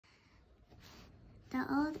The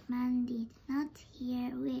old man did not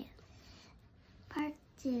hear well. Part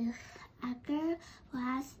 2. A girl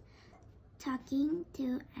was talking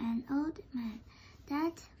to an old man.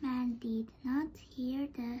 That man did not hear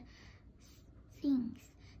the things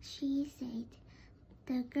she said.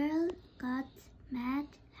 The girl got mad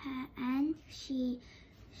and she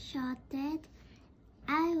shouted,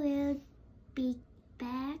 "I will be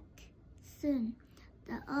back soon."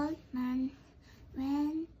 The old man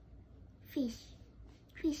went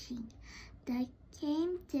fishing. They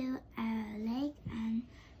came to a lake and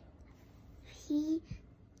he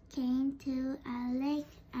came to a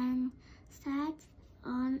lake and sat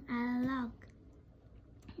on a log.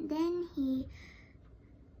 Then he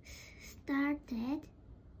started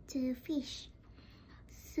to fish.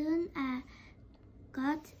 Soon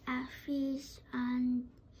got a fish on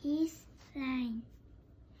his line.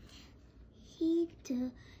 He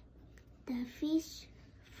took the fish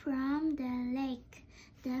from the lake.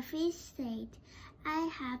 The fish said, "I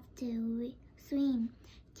have to swim.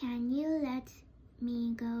 Can you let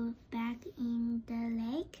me go back in the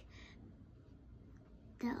lake?"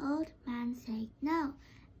 The old man said, "No,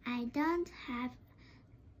 I don't have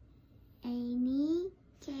any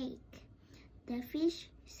cake." The fish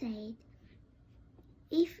said,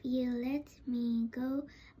 "If you let me go,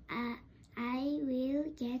 I will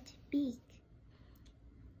get big.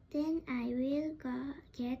 Then I will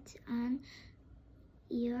get on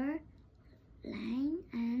your line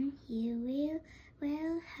and you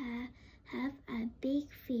will have a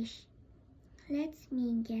big fish. Let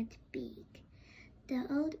me get big." The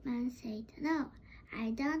old man said, "No,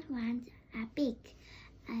 I don't want a pig.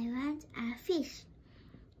 I want a fish."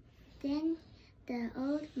 Then the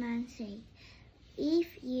old man said,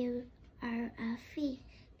 "If you are a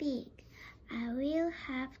pig, I will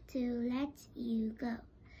have to let you go."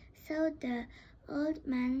 So the old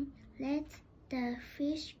man let the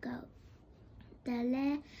fish go.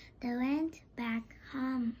 They went back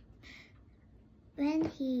home. When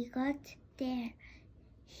he got there,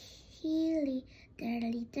 the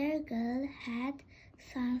little girl had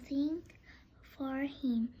something for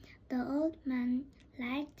him. The old man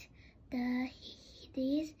liked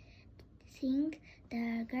this thing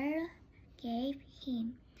the girl gave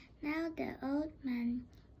him. Now the old man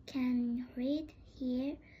can read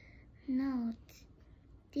here notes.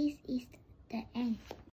 This is the end.